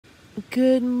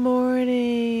Good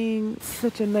morning.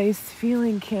 Such a nice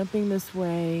feeling camping this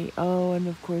way. Oh, and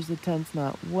of course the tent's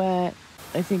not wet.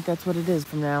 I think that's what it is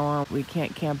from now on. We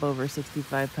can't camp over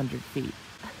 6,500 feet.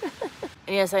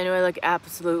 Yes, I know I look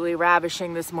absolutely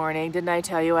ravishing this morning. Didn't I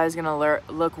tell you I was gonna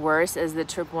look worse as the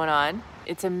trip went on?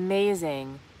 It's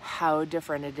amazing how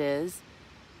different it is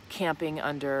camping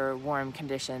under warm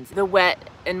conditions. The wet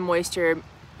and moisture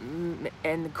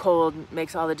and the cold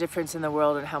makes all the difference in the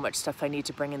world and how much stuff I need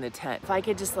to bring in the tent. If I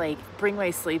could just like bring my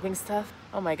sleeping stuff,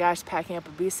 oh my gosh, packing up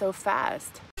would be so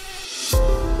fast.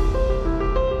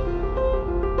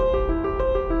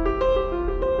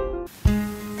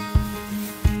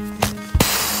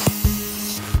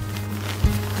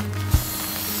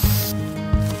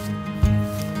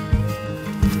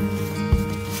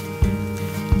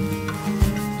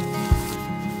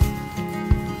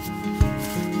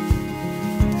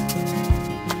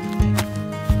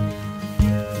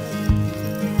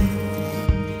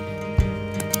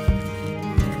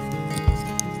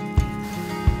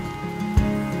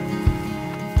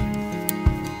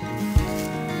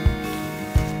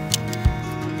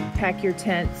 Pack your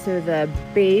tent so the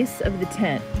base of the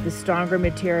tent, the stronger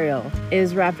material,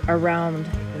 is wrapped around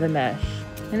the mesh.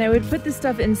 And I would put this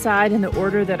stuff inside in the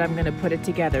order that I'm gonna put it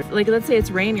together. Like let's say it's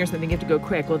rainy or something, you have to go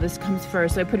quick. Well, this comes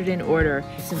first, so I put it in order.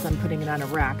 Since I'm putting it on a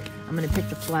rack, I'm gonna pick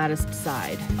the flattest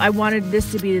side. I wanted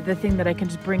this to be the thing that I can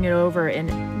just bring it over and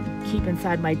keep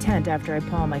inside my tent after I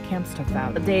pull all my camp stuff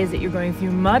out. The days that you're going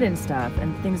through mud and stuff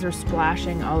and things are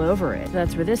splashing all over it.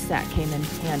 That's where this sack came in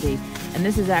handy. And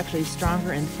this is actually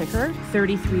stronger and thicker,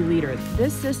 33 liter.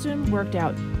 This system worked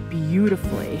out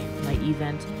beautifully. My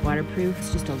event waterproof,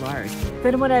 it's just a large.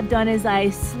 Then what I've done is I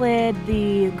slid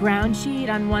the ground sheet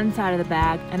on one side of the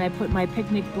bag and I put my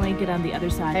picnic blanket on the other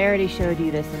side. I already showed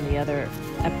you this in the other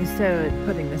episode,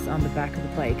 putting this on the back of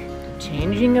the bike.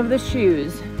 Changing of the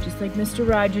shoes, just like Mr.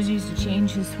 Rogers used to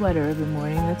change his sweater every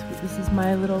morning. This is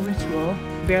my little ritual.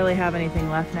 Barely have anything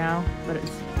left now, but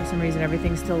for some reason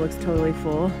everything still looks totally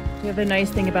full. The other nice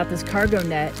thing about this cargo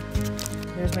net,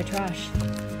 there's my trash.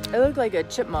 I look like a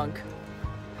chipmunk.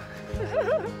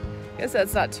 Guess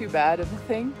that's not too bad of a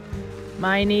thing.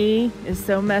 My knee is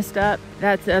so messed up.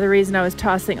 That's the other reason I was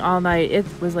tossing all night. It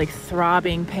was like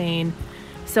throbbing pain.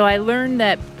 So I learned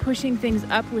that pushing things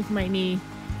up with my knee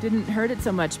didn't hurt it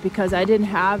so much because I didn't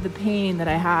have the pain that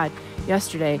I had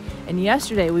yesterday. And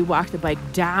yesterday we walked the bike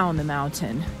down the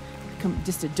mountain.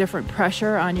 Just a different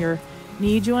pressure on your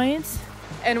knee joints.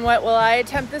 And what will I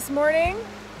attempt this morning?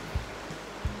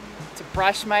 To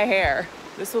brush my hair.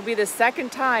 This will be the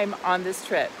second time on this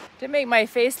trip. To make my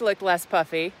face look less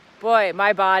puffy. Boy,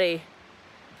 my body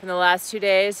from the last 2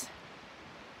 days,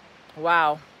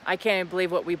 wow. I can't even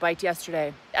believe what we biked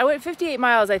yesterday. I went 58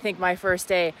 miles, I think, my first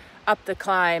day up the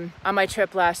climb on my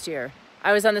trip last year.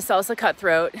 I was on the Salsa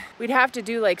Cutthroat. We'd have to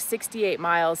do like 68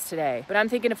 miles today. But I'm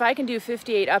thinking if I can do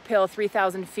 58 uphill,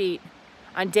 3,000 feet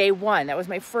on day one, that was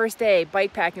my first day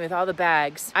bike packing with all the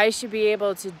bags, I should be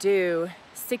able to do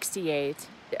 68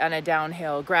 on a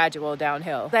downhill, gradual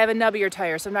downhill. I have a nubbier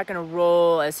tire, so I'm not gonna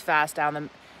roll as fast down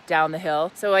the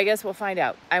hill. So I guess we'll find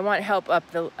out. I want help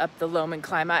up the Loman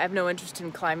climb. I have no interest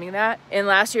in climbing that. In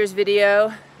last year's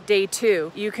video, day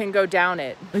 2, you can go down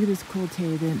it. Look at this cool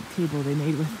table they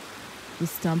made with the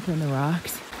stump and the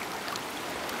rocks.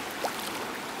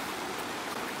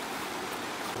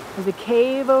 There's a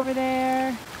cave over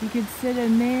there. You could sit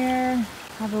in there,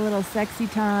 have a little sexy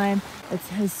time. It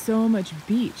has so much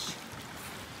beach.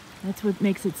 That's what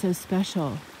makes it so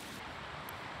special.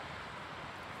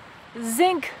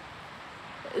 Zinc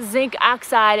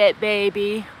oxide it,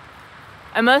 baby.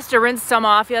 I must have rinsed some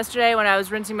off yesterday when I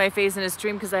was rinsing my face in a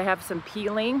stream because I have some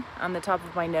peeling on the top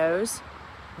of my nose,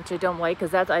 which I don't like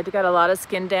because I got a lot of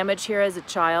skin damage here as a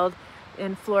child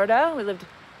in Florida. We lived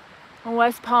in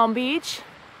West Palm Beach.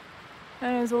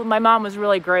 And my mom was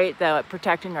really great though at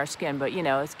protecting our skin, but you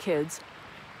know, as kids,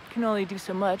 you can only do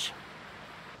so much.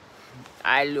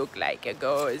 I look like a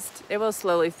ghost. It will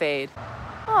slowly fade.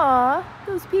 Aw,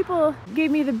 those people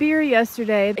gave me the beer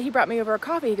yesterday. He brought me over a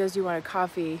coffee. He goes, do you want a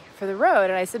coffee for the road?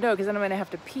 And I said, no, because then I'm gonna have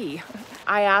to pee.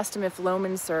 I asked him if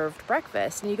Loman served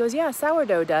breakfast. And he goes, yeah,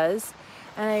 sourdough does.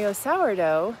 And I go,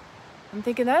 sourdough? I'm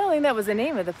thinking, I don't think that was the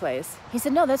name of the place. He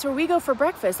said, no, that's where we go for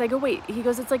breakfast. I go, wait. He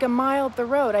goes, it's like a mile up the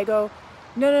road. I go,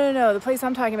 no. The place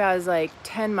I'm talking about is like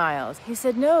 10 miles. He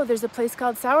said, no, there's a place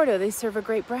called Sourdough. They serve a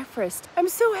great breakfast. I'm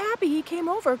so happy he came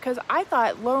over because I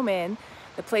thought Loman,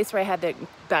 the place where I had the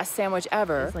best sandwich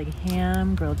ever, it's like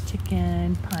ham, grilled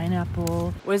chicken,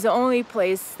 pineapple, was the only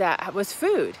place that was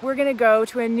food. We're gonna go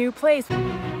to a new place.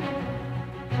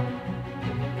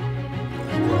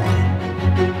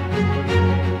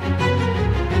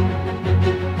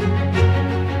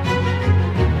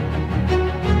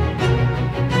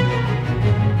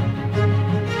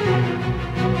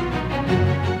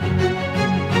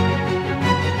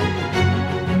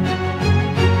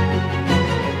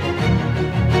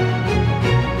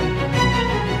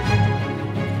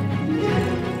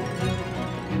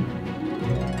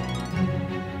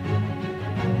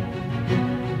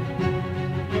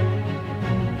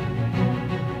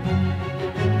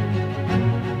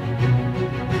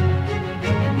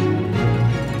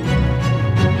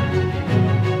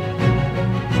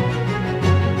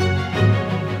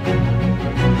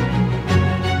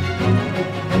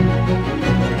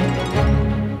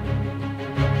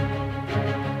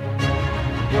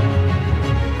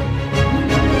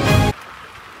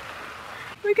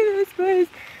 Look at this place.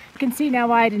 You can see now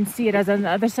why I didn't see it. I was on the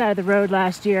other side of the road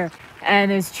last year.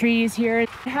 And there's trees here.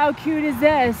 How cute is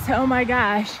this? Oh my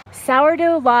gosh.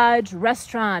 Sourdough Lodge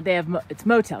Restaurant. They have, it's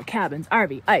motel, cabins,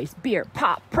 RV, ice, beer,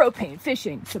 pop, propane,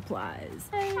 fishing, supplies.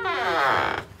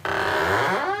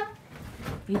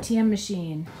 ATM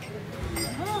machine.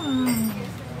 Oh.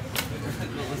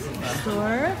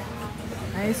 Store.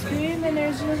 Ice cream, and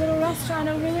there's a little restaurant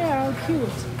over there. Oh, cute.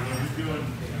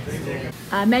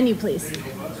 Menu, please.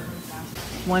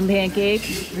 1 pancake.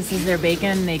 This is their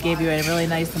bacon. They gave you a really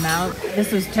nice amount.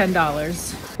 This was $10.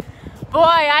 Boy,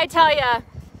 I tell ya,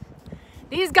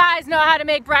 these guys know how to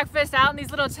make breakfast out in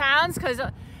these little towns, because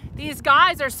these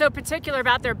guys are so particular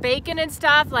about their bacon and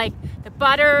stuff. Like the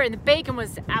butter and the bacon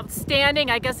was outstanding.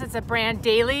 I guess it's a brand,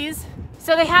 Dailies.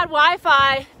 So they had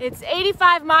Wi-Fi. It's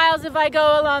 85 miles if I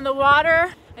go along the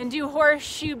water and do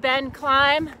Horseshoe Bend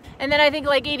climb. And then I think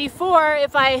like 84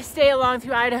 if I stay along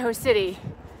through Idaho City.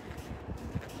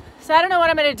 So I don't know what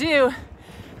I'm gonna do.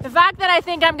 The fact that I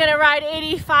think I'm gonna ride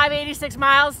 85, 86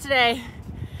 miles today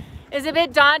is a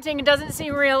bit daunting and doesn't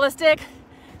seem realistic,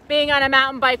 being on a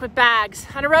mountain bike with bags.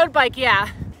 On a road bike, yeah.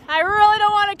 I really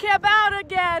don't wanna camp out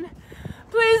again.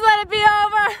 Please let it be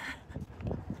over.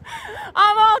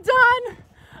 I'm all done.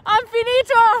 I'm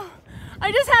finito.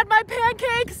 I just had my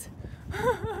pancakes.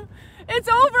 It's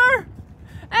over.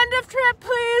 End of trip,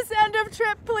 please. End of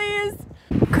trip, please.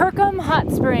 Kirkham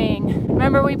Hot Spring.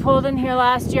 Remember we pulled in here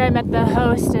last year? I met the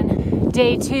host in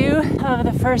day 2 of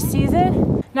the first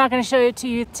season. Not going to show it to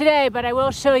you today, but I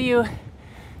will show you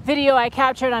video I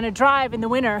captured on a drive in the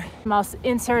winter. I'll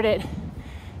insert it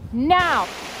now.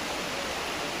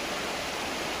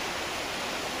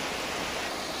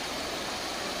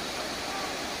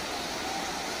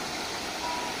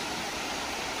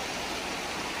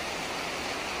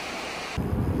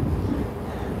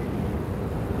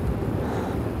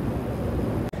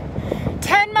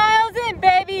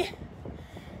 Baby,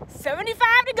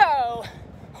 75 to go.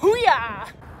 Hoo-yah.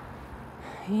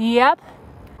 Yep,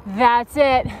 that's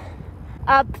it.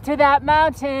 Up to that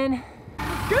mountain.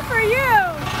 Good for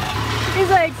you. He's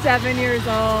like 7 years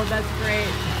old. That's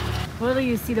great. Wait till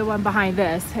you see the one behind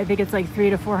this. I think it's like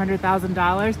 $300,000 to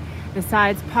 $400,000. The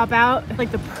sides pop out. Like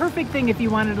the perfect thing if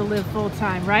you wanted to live full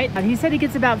time, right? And he said he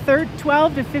gets about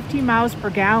 12 to 15 miles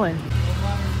per gallon.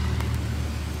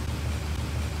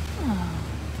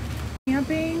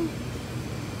 Camping,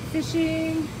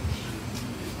 fishing,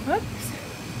 whoops,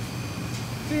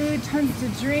 food, tons to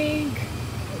drink.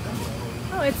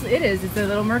 Oh, it's a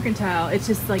little mercantile. It's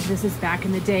just like this is back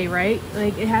in the day, right?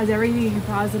 Like it has everything you could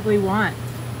possibly want.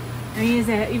 I mean,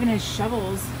 it even has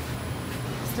shovels,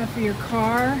 stuff for your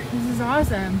car. This is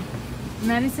awesome.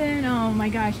 Medicine, oh my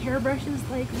gosh, hairbrushes,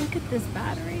 like look at this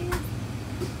battery.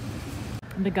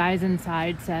 The guys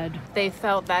inside said they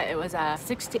felt that it was a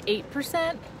 6 to 8%,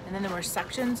 and then there were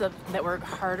sections that were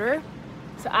harder.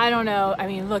 So I don't know. I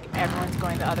mean, look, everyone's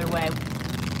going the other way,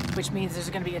 which means there's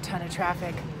going to be a ton of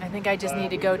traffic. I think I just need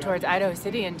to go towards Idaho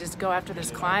City and just go after this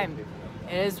climb.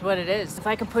 It is what it is. If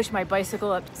I can push my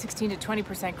bicycle up 16 to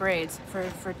 20% grades for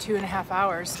 2.5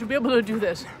 hours, to be able to do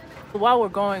this while we're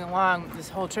going along this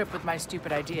whole trip with my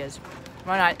stupid ideas.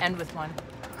 Why not end with one?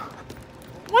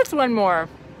 What's one more?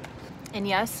 And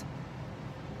yes,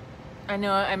 I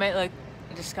know I might look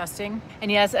disgusting. And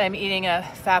yes, I'm eating a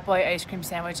Fat Boy ice cream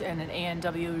sandwich and an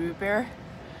A&W root beer.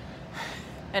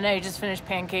 And I just finished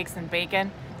pancakes and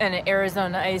bacon and an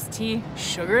Arizona iced tea,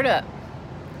 sugared up.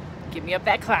 Get me up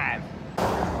that climb.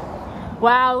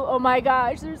 Wow, oh my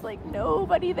gosh, there's like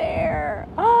nobody there.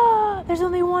 Oh, there's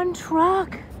only one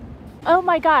truck. Oh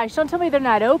my gosh, don't tell me they're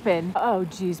not open. Oh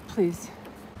geez, please.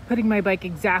 Putting my bike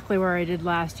exactly where I did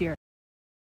last year.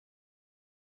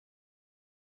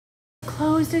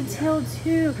 Closed until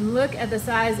 2. Look at the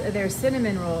size of their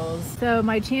cinnamon rolls. So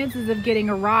my chances of getting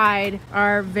a ride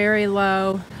are very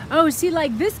low. Oh, see,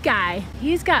 like this guy,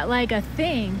 he's got like a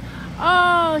thing.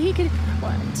 Oh, he could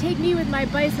take me with my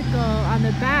bicycle on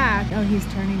the back. Oh, he's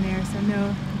turning there, so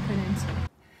no, he couldn't.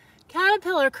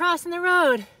 Caterpillar crossing the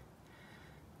road.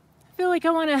 I feel like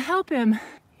I want to help him.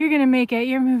 You're gonna make it.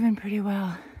 You're moving pretty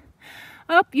well.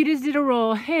 Oh, you just did a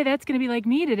roll. Hey, that's gonna be like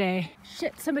me today.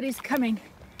 Shit, somebody's coming.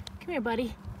 Come here,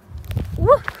 buddy.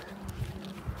 Woo!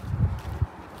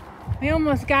 I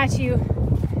almost got you.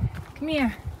 Come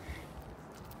here.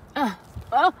 Oh,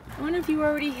 I wonder if you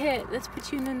already hit. Let's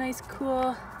put you in a nice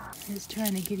cool. Just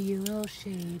trying to give you a little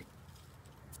shade.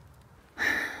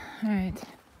 All right.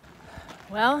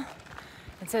 Well,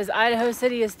 it says Idaho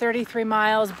City is 33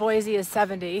 miles, Boise is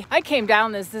 70. I came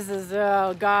down this is,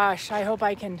 oh gosh, I hope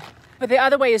I can. But the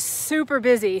other way is super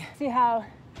busy. See how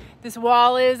this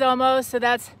wall is almost. So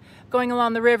that's going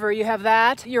along the river. You have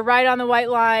that. You're right on the white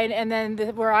line, and then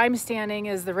where I'm standing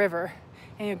is the river,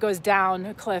 and it goes down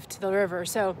a cliff to the river.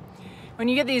 So when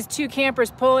you get these two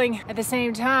campers pulling at the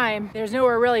same time, there's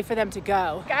nowhere really for them to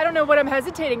go. I don't know what I'm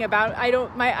hesitating about.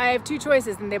 I have two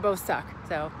choices and they both suck.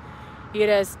 So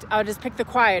I'll just pick the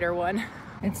quieter one.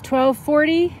 It's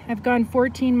 12:40. I've gone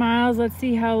 14 miles. Let's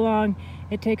see how long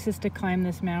it takes us to climb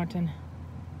this mountain.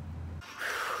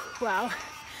 Wow.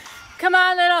 Come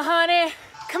on, little honey.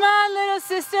 Come on, little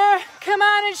sister. Come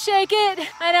on and shake it.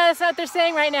 I know that's not what they're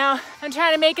saying right now. I'm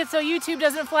trying to make it so YouTube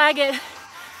doesn't flag it.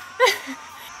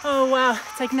 Oh wow,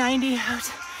 it's like 90 out.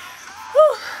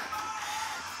 Whew.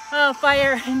 Oh,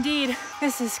 fire indeed.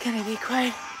 This is gonna be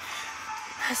quite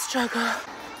a struggle.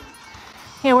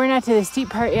 Yeah, we're not to the steep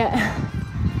part yet.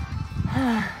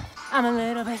 I'm a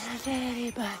little bit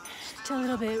daddy, but a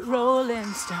little bit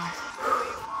rolling stone.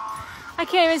 I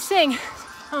can't even sing.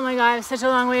 Oh my God, it's such a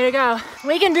long way to go.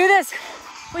 We can do this.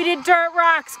 We did dirt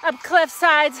rocks, up cliff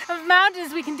sides, of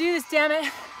mountains. We can do this, damn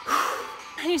it.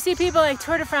 And you see people like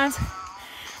Tour de France,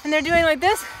 and they're doing like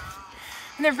this,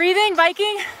 and they're breathing,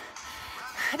 biking.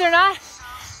 They're not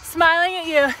smiling at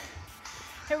you.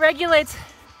 It regulates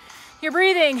your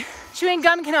breathing. Chewing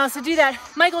gum can also do that.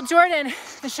 Michael Jordan,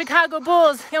 the Chicago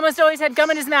Bulls, he almost always had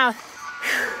gum in his mouth.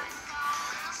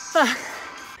 Fuck.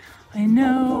 I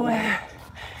know where.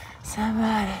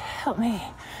 Somebody help me.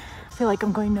 I feel like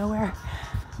I'm going nowhere.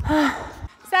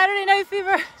 Saturday Night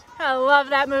Fever. I love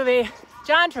that movie.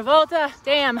 John Travolta.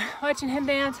 Damn, watching him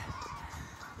dance.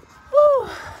 Woo!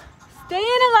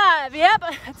 Staying alive. Yep,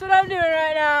 that's what I'm doing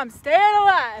right now. I'm staying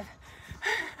alive.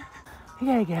 I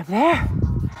gotta get up there.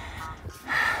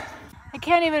 I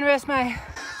can't even rest my...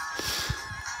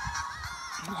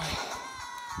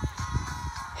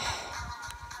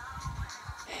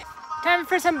 Time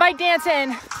for some bike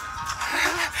dancing.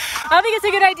 I don't think it's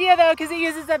a good idea though, because it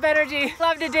uses up energy.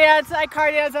 Love to dance. I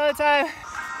car dance all the time.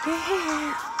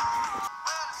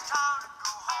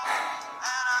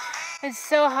 It's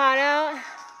so hot out.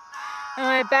 And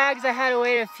my bags, I had to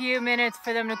wait a few minutes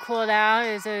for them to cool down.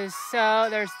 There's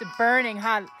the burning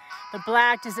hot. The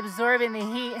black just absorbing the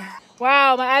heat.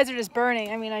 Wow, my eyes are just burning.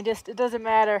 I mean, it doesn't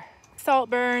matter. Salt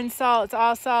burns, salt, it's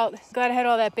all salt. Glad I had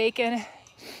all that bacon.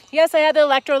 Yes, I had the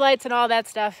electrolytes and all that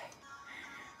stuff.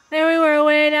 There we were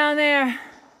way down there.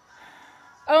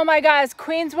 Oh my gosh,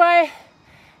 Queensryche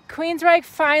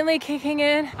finally kicking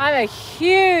in. I'm a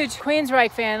huge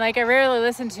Queensryche fan. Like, I rarely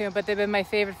listen to them, but they've been my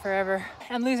favorite forever.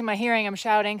 I'm losing my hearing, I'm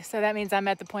shouting, so that means I'm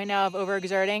at the point now of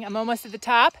overexerting. I'm almost at the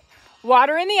top.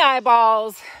 Water in the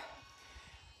eyeballs.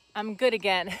 I'm good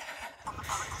again.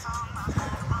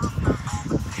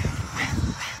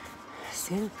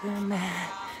 Superman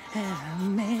never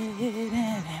made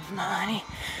any money,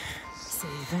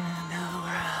 saving the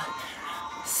world,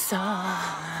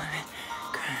 solid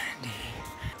grindy.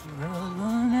 The world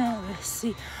will never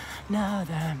see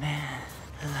another man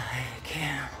like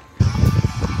him.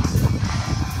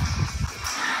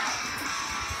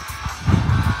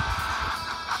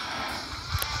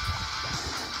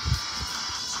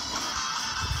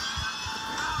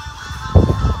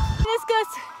 This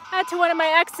goes out to one of my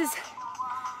exes.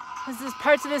 This is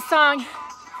parts of this song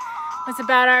was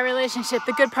about our relationship,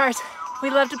 the good part. We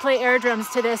love to play air drums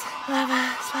to this. Love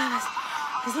us, love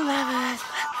us.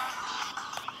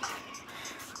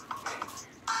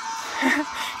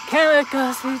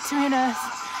 Chemicals between us.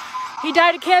 He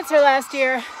died of cancer last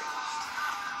year.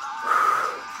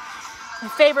 My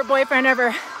favorite boyfriend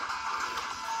ever.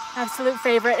 Absolute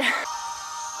favorite.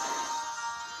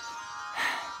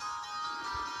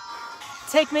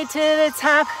 Take me to the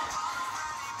top.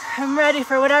 I'm ready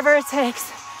for whatever it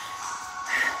takes.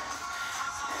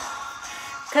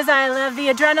 Cause I love the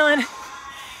adrenaline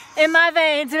in my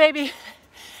veins, baby.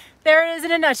 There it is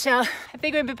in a nutshell. I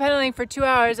think we've been pedaling for 2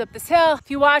 hours up this hill. If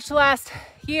you watched last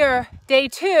year, day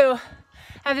 2,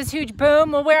 I have this huge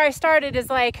boom. Well, where I started is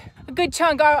like a good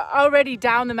chunk already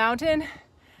down the mountain.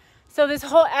 So this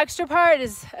whole extra part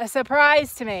is a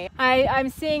surprise to me. I'm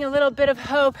seeing a little bit of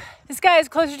hope. This guy is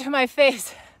closer to my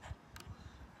face.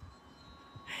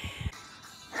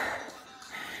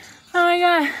 Oh my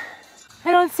God,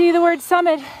 I don't see the word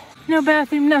summit. No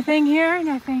bathroom, nothing here,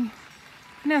 nothing.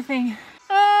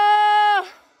 Oh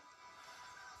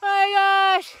my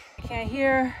gosh. I can't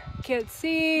hear, can't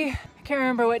see. I can't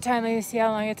remember what time. Let me see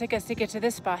how long it took us to get to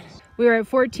this spot. We were at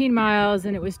 14 miles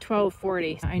and it was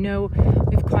 12:40. I know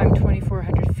we've climbed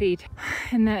 2,400 feet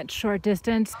in that short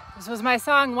distance. This was my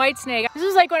song, Whitesnake. This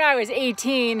was like when I was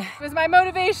 18. It was my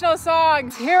motivational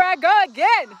song. Here I go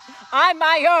again, on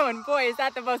my own. Boy, is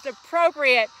that the most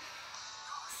appropriate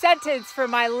sentence for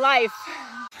my life.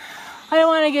 I don't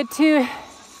want to get too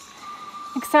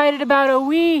excited about a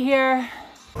wee here.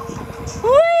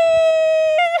 Whee!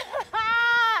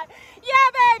 Yeah,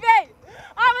 baby!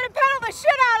 I'm gonna pedal the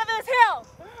shit out of this hill!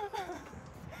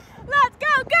 Let's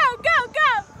go, go, go,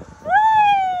 go! Whee!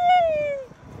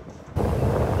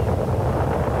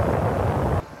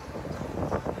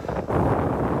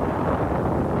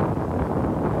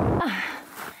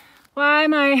 Why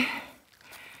am I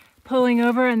pulling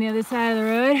over on the other side of the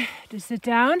road to sit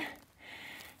down?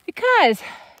 Because,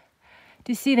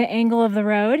 do you see the angle of the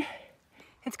road?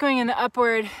 It's going in the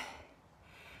upward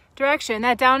direction.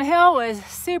 That downhill was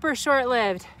super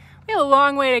short-lived. We have a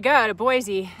long way to go to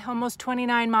Boise, almost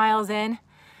 29 miles in.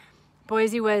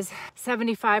 Boise was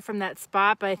 75 from that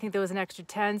spot, but I think there was an extra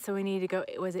 10, so we need to go,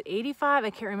 was it 85? I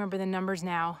can't remember the numbers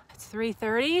now. It's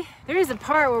 3:30. There is a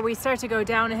part where we start to go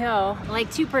downhill, like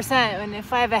 2%, and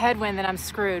if I have a headwind, then I'm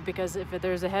screwed, because if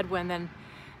there's a headwind, then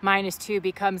 -2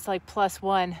 becomes like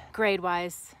 +1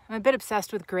 grade-wise. I'm a bit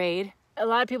obsessed with grade. A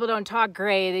lot of people don't talk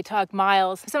grade, they talk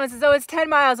miles. If someone says, oh, it's 10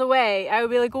 miles away, I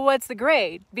would be like, well, what's the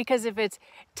grade? Because if it's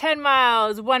 10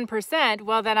 miles, 1%,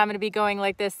 well, then I'm gonna be going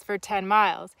like this for 10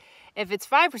 miles. If it's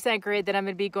 5% grade, then I'm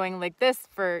gonna be going like this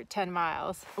for 10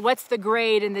 miles. What's the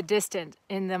grade in the distance,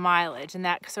 in the mileage? And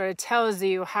that sort of tells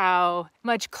you how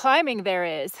much climbing there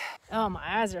is. Oh, my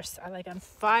eyes are like on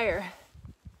fire.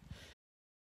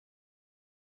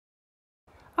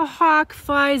 A hawk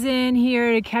flies in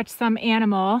here to catch some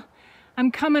animal. I'm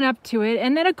coming up to it,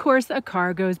 and then of course a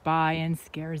car goes by and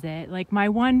scares it. Like my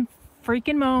one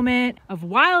freaking moment of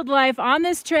wildlife on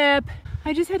this trip.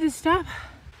 I just had to stop.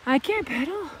 I can't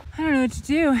pedal. I don't know what to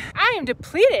do. I am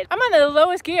depleted. I'm on the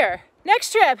lowest gear.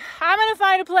 Next trip, I'm gonna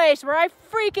find a place where I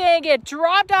freaking get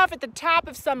dropped off at the top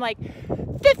of some like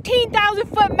 15,000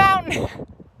 foot mountain.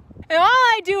 And all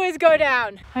I do is go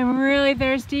down. I'm really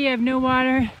thirsty, I have no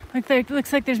water.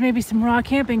 Looks like there's maybe some raw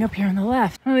camping up here on the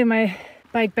left. I'll leave my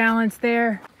bike balance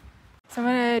there. So I'm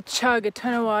gonna chug a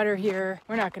ton of water here.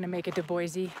 We're not gonna make it to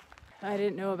Boise. I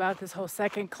didn't know about this whole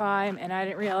second climb, and I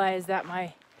didn't realize that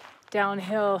my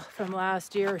downhill from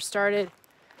last year started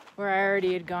where I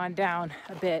already had gone down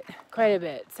a bit, quite a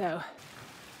bit, so.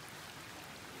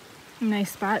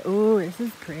 Nice spot. Ooh, this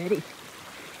is pretty.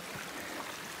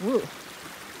 Ooh,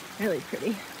 really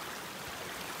pretty.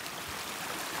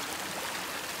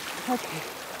 Okay.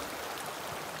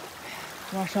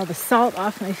 Wash all the salt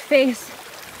off my face.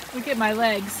 Look at my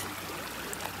legs.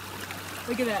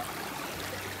 Look at that.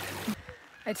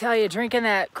 I tell you, drinking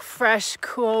that fresh,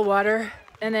 cool water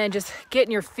and then just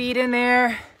getting your feet in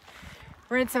there,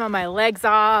 rinse some of my legs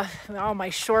off, all my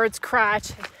shorts,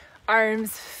 crotch,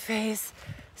 arms, face,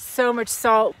 so much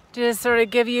salt. Just sort of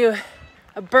give you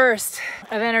a burst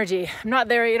of energy. I'm not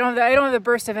there, I don't have the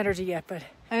burst of energy yet, but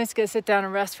I'm just gonna sit down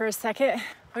and rest for a second.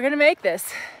 We're gonna make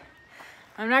this.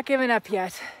 I'm not giving up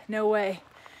yet, no way.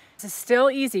 This is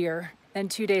still easier than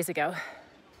 2 days ago.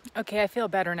 Okay, I feel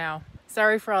better now.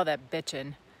 Sorry for all that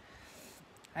bitching.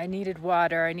 I needed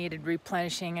water, I needed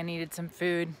replenishing, I needed some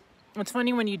food. It's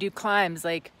funny when you do climbs,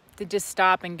 like to just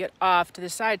stop and get off to the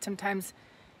side. Sometimes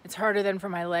it's harder than for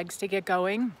my legs to get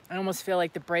going. I almost feel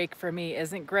like the break for me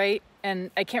isn't great,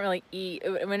 and I can't really eat.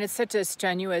 When it's such a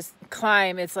strenuous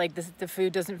climb, it's like the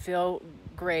food doesn't feel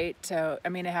great. So, I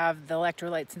mean, I have the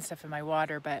electrolytes and stuff in my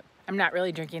water, but I'm not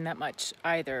really drinking that much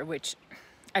either, which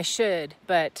I should.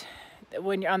 But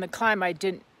when you're on the climb, I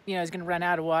didn't, I was gonna run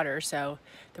out of water, so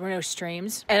there were no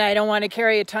streams. And I don't want to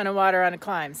carry a ton of water on a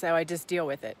climb, so I just deal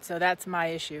with it. So that's my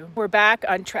issue. We're back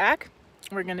on track.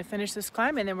 We're gonna finish this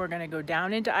climb, and then we're gonna go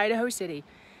down into Idaho City.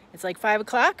 It's like 5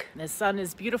 o'clock. The sun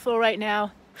is beautiful right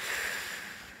now,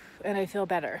 and I feel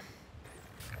better.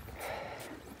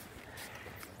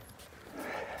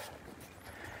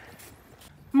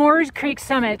 Moores Creek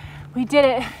Summit. We did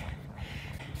it.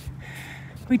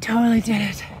 We totally did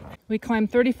it. We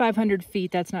climbed 3,500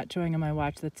 feet. That's not showing on my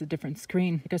watch. That's a different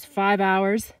screen. It goes 5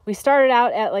 hours. We started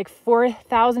out at like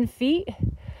 4,000 feet.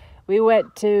 We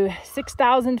went to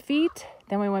 6,000 feet.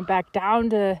 Then we went back down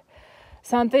to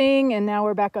something, and now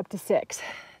we're back up to 6.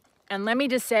 And let me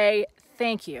just say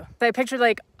thank you. I pictured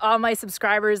like all my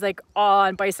subscribers like all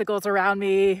on bicycles around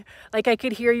me. Like I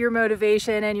could hear your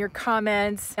motivation and your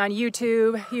comments on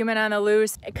YouTube, Human on the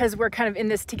Loose, because we're kind of in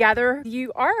this together.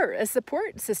 You are a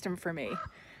support system for me.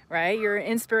 Right? You're an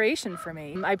inspiration for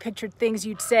me. I pictured things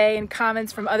you'd say in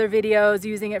comments from other videos,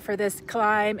 using it for this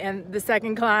climb and the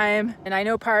second climb. And I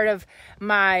know part of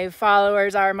my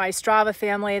followers are my Strava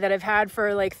family that I've had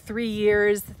for like 3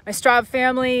 years. My Strava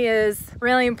family is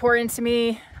really important to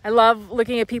me. I love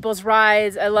looking at people's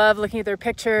rides. I love looking at their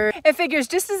picture. It figures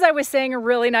just as I was saying a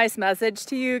really nice message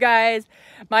to you guys,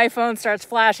 my phone starts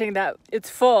flashing that it's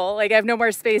full, like I have no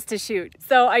more space to shoot.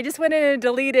 So I just went in and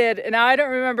deleted, and now I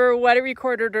don't remember what it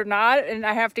recorded or not, and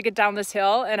I have to get down this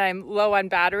hill and I'm low on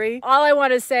battery. All I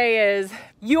want to say is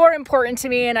you're important to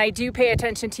me, and I do pay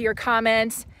attention to your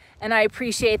comments, and I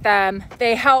appreciate them.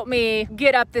 They help me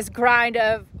get up this grind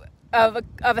of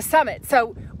a summit.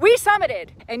 So we summited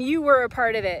and you were a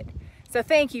part of it. So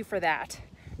thank you for that.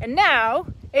 And now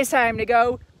it's time to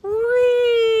go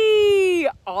whee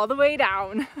all the way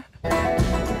down.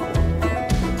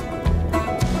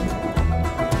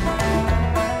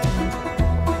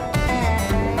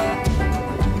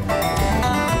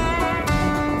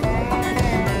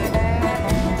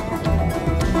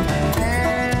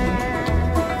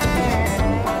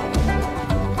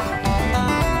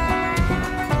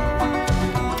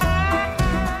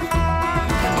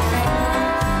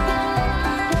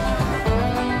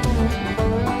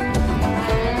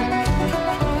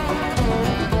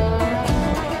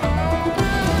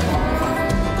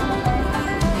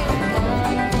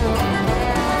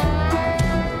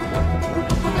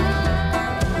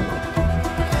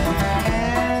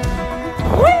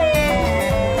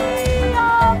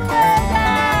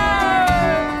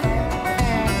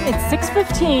 It's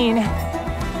 6:15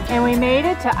 and we made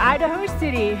it to Idaho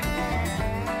City.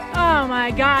 Oh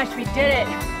my gosh, we did it.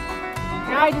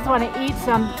 Now I just want to eat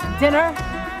some dinner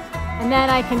and then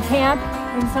I can camp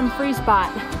in some free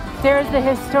spot. There's the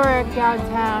historic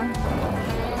downtown.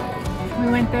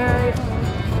 We went there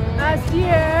last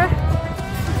year.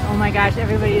 Oh my gosh,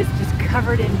 everybody is just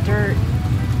covered in dirt.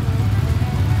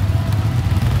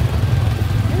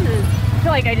 I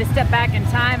feel like I just stepped back in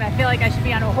time. I feel like I should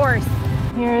be on a horse.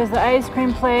 Here's the ice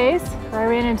cream place where I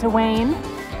ran into Wayne.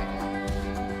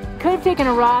 Could have taken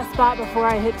a raw spot before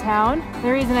I hit town. The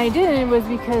reason I didn't was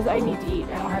because I need to eat.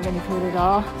 I don't have any food at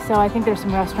all. So I think there's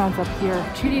some restaurants up here.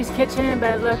 Trudy's Kitchen,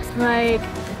 but it looks like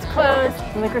it's closed.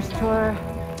 The liquor store.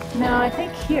 No, I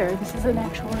think here, this is an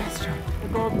actual restaurant. The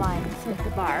Gold Line, this is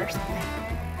the bar or something.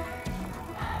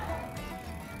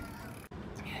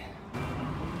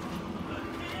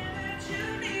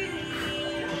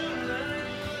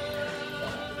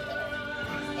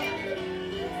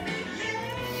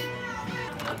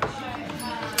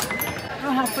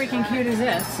 Oh, how freaking cute is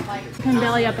this? You can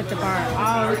belly up at the bar.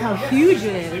 Oh, look how huge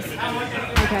it is.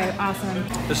 Okay, awesome.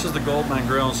 This is the Gold Mine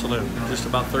Grill and Saloon, just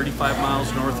about 35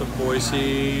 miles north of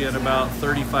Boise and about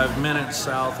 35 minutes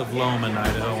south of Loman,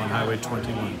 Idaho on Highway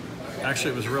 21.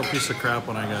 Actually, it was a real piece of crap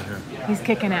when I got here. He's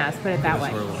kicking ass, put it that way.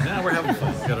 Yeah, we're having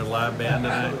fun. We got a live band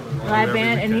tonight. Live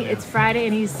band, and it's Friday,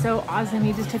 and he's so awesome.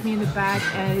 He just took me in the back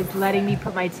and is letting me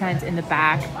put my tent in the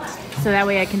back, so that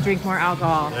way I can drink more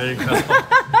alcohol. There you go.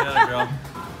 Yeah, girl.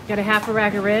 Got a half a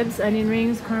rack of ribs, onion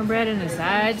rings, cornbread, and a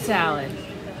side salad.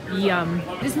 Yum.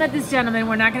 Just met this gentleman.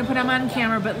 We're not going to put him on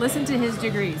camera, but listen to his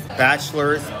degrees.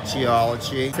 Bachelor's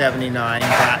Geology, 79.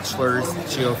 Bachelor's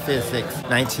Geophysics,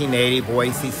 1980,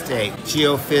 Boise State.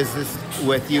 Geophysicist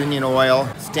with Union Oil,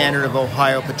 Standard of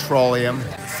Ohio Petroleum,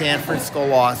 San Francisco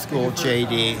Law School,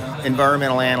 JD.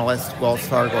 Environmental Analyst, Wells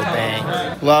Fargo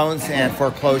Bank. Loans and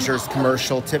foreclosures,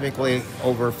 commercial, typically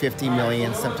over 50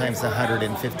 million, sometimes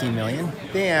 150 million.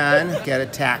 Then get a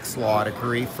tax law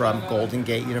degree from Golden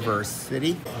Gate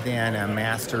University. Then a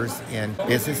master's in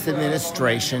business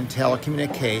administration,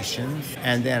 telecommunications,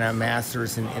 and then a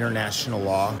master's in international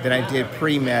law. Then I did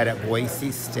pre-med at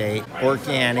Boise State,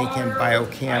 organic and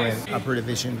biochem and upper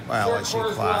division biology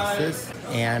classes.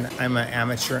 And I'm an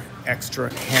amateur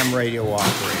extra ham radio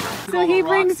operator. So he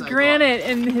brings Granite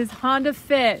in his Honda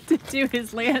Fit to do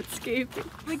his landscaping.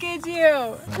 Look at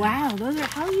you. Wow,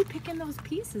 how are you picking those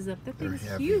pieces up? That thing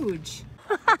is huge.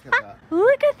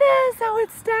 Look at this, how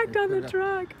it's stacked on the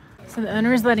truck. So the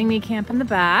owner is letting me camp in the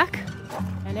back.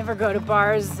 I never go to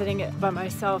bars sitting by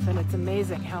myself, and it's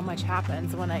amazing how much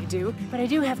happens when I do. But I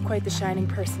do have quite the shining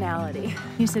personality.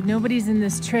 He said nobody's in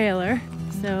this trailer,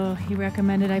 so he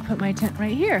recommended I put my tent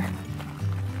right here.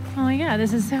 Oh my God,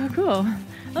 this is so cool.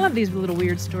 I love these little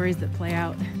weird stories that play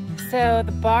out. So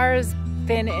the bar's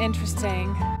been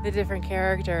interesting, the different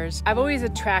characters. I've always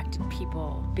attracted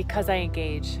people because I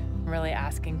engage. I'm really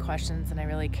asking questions and I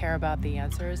really care about the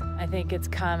answers. I think it's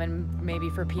common maybe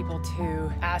for people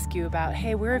to ask you about,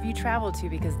 hey, where have you traveled to?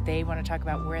 Because they want to talk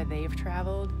about where they've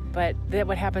traveled. But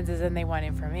what happens is then they want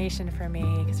information from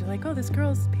me because they're like, oh, this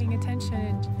girl's paying attention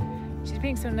and she's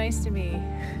being so nice to me.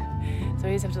 So I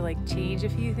always have to like change a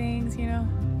few things, you know?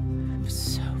 I'm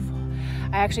so full.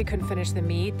 I actually couldn't finish the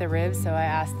meat, the ribs, so I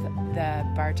asked the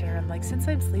bartender, I'm like, since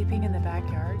I'm sleeping in the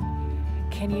backyard,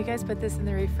 can you guys put this in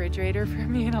the refrigerator for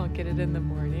me and I'll get it in the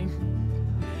morning?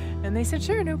 And they said,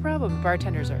 sure, no problem.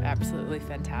 Bartenders are absolutely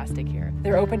fantastic here.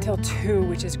 They're open till 2,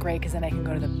 which is great because then I can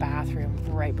go to the bathroom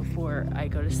right before I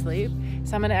go to sleep.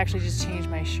 So I'm gonna actually just change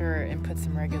my shirt and put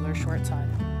some regular shorts on.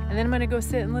 And then I'm gonna go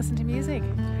sit and listen to music.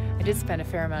 I did spend a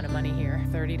fair amount of money here,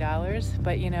 $30,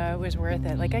 but you know, it was worth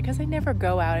it. Like, because I never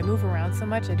go out, I move around so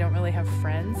much, I don't really have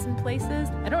friends in places.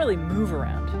 I don't really move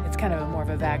around. It's kind of more of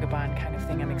a vagabond kind of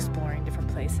thing. I'm exploring different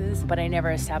places, but I never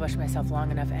established myself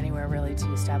long enough anywhere really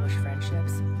to establish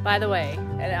friendships. By the way,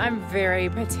 and I'm very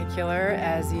particular,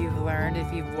 as you've learned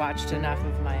if you've watched enough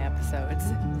of my episodes.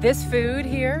 This food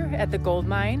here at the gold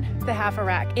mine, the half a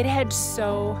rack, it had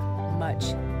so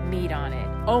much meat on it.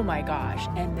 Oh my gosh.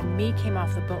 And the meat came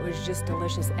off the bone. It was just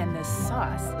delicious. And the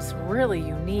sauce was really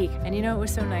unique. And you know, it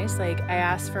was so nice. Like, I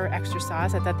asked for extra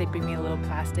sauce. I thought they'd bring me a little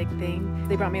plastic thing.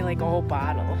 They brought me like a whole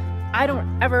bottle. I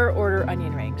don't ever order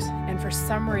onion rings. And for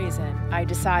some reason, I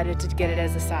decided to get it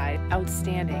as a side.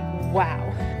 Outstanding.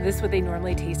 Wow. This is what they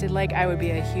normally tasted like. I would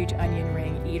be a huge onion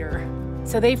ring eater.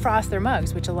 So they frost their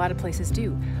mugs, which a lot of places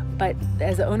do. But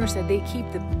as the owner said, they keep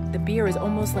the beer is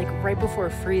almost like right before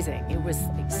freezing. It was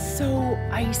like so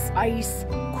ice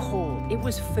cold. It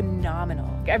was phenomenal.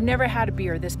 I've never had a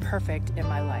beer this perfect in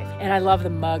my life. And I love the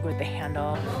mug with the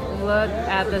handle. Look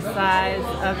at the size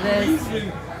of this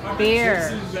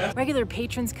beer. Regular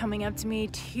patrons coming up to me,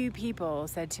 2 people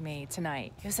said to me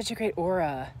tonight, you have such a great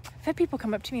aura. I've had people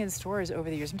come up to me in stores over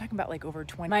the years. I'm talking about like over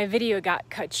 20. My video got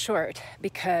cut short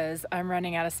because I'm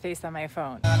running out of space on my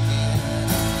phone.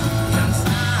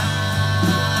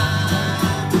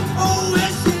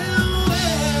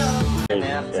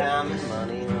 Enough time and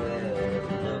money,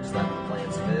 well, looks like the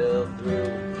plans fell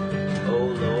through. Oh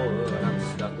Lord, I'm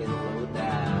stuck in the road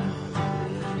now.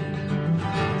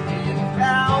 And if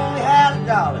I only had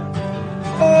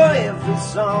 $1 for every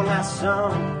song I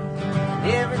sung,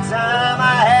 every time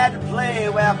I had to play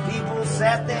while people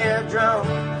sat there drunk,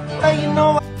 well, you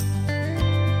know.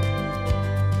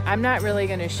 I'm not really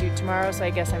gonna shoot tomorrow, so I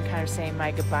guess I'm kind of saying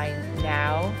my goodbye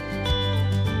now.